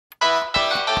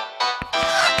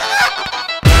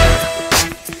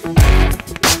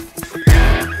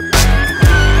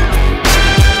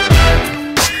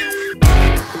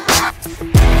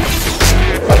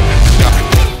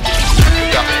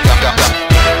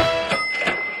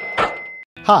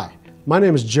Hi, my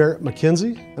name is Jarrett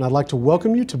McKenzie, and I'd like to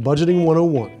welcome you to Budgeting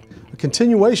 101, a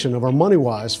continuation of our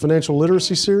MoneyWise financial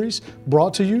literacy series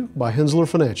brought to you by Henssler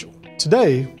Financial.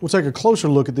 Today, we'll take a closer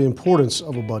look at the importance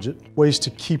of a budget, ways to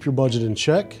keep your budget in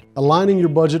check, aligning your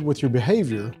budget with your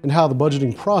behavior, and how the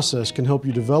budgeting process can help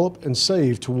you develop and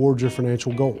save towards your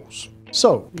financial goals.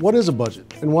 So, what is a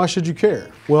budget and why should you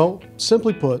care? Well,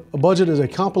 simply put, a budget is a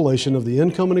compilation of the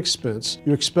income and expense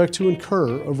you expect to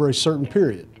incur over a certain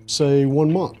period, say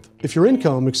 1 month. If your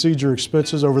income exceeds your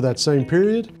expenses over that same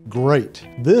period, great.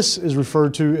 This is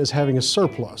referred to as having a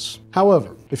surplus.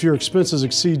 However, if your expenses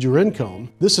exceed your income,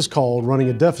 this is called running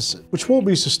a deficit, which won't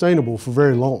be sustainable for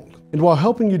very long. And while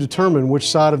helping you determine which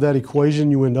side of that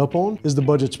equation you end up on is the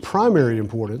budget's primary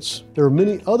importance, there are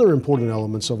many other important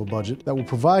elements of a budget that will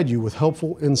provide you with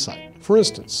helpful insight. For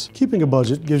instance, keeping a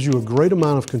budget gives you a great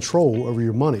amount of control over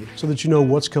your money so that you know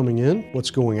what's coming in, what's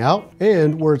going out,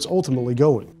 and where it's ultimately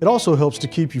going. It also helps to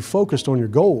keep you focused on your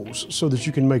goals so that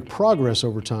you can make progress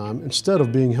over time instead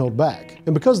of being held back.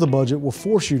 And because the budget will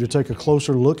force you to take a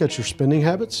closer look at your spending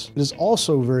habits, it is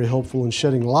also very helpful in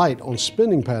shedding light on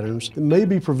spending patterns that may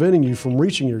be preventing you from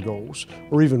reaching your goals,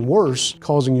 or even worse,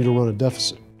 causing you to run a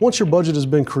deficit. Once your budget has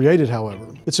been created, however,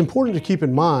 it's important to keep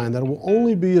in mind that it will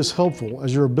only be as helpful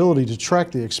as your ability to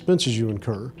track the expenses you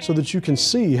incur so that you can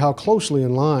see how closely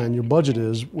in line your budget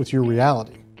is with your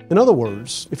reality. In other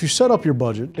words, if you set up your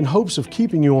budget in hopes of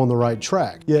keeping you on the right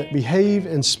track, yet behave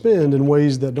and spend in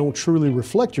ways that don't truly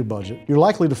reflect your budget, you're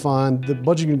likely to find the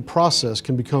budgeting process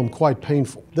can become quite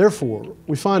painful. Therefore,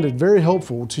 we find it very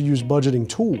helpful to use budgeting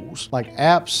tools like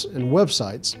apps and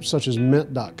websites such as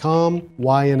mint.com,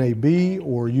 YNAB,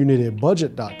 or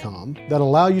unitedbudget.com that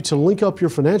allow you to link up your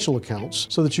financial accounts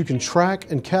so that you can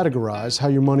track and categorize how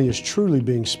your money is truly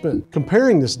being spent.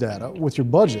 Comparing this data with your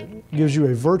budget gives you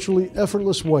a virtually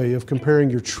effortless way of comparing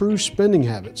your true spending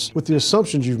habits with the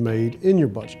assumptions you've made in your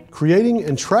budget. Creating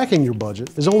and tracking your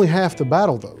budget is only half the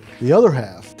battle though. The other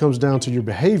half comes down to your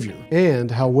behavior and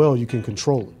how well you can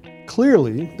control it.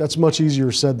 Clearly, that's much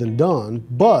easier said than done,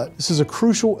 but this is a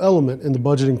crucial element in the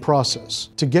budgeting process.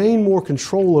 To gain more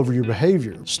control over your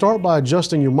behavior, start by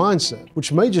adjusting your mindset,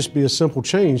 which may just be a simple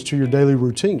change to your daily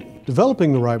routine.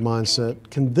 Developing the right mindset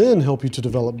can then help you to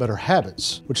develop better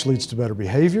habits, which leads to better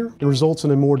behavior and results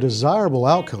in a more desirable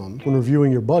outcome when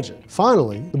reviewing your budget.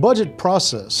 Finally, the budget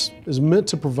process is meant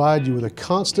to provide you with a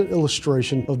constant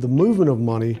illustration of the movement of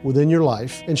money within your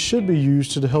life and should be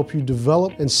used to help you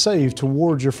develop and save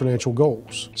towards your financial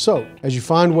goals. So, as you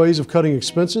find ways of cutting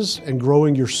expenses and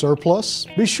growing your surplus,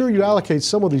 be sure you allocate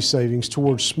some of these savings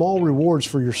towards small rewards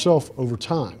for yourself over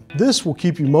time. This will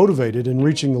keep you motivated in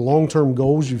reaching the long-term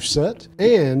goals you've set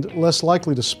and less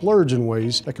likely to splurge in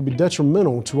ways that could be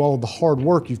detrimental to all of the hard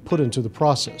work you've put into the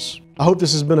process. I hope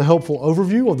this has been a helpful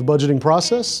overview of the budgeting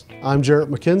process. I'm Jarrett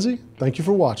McKenzie. Thank you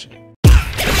for watching.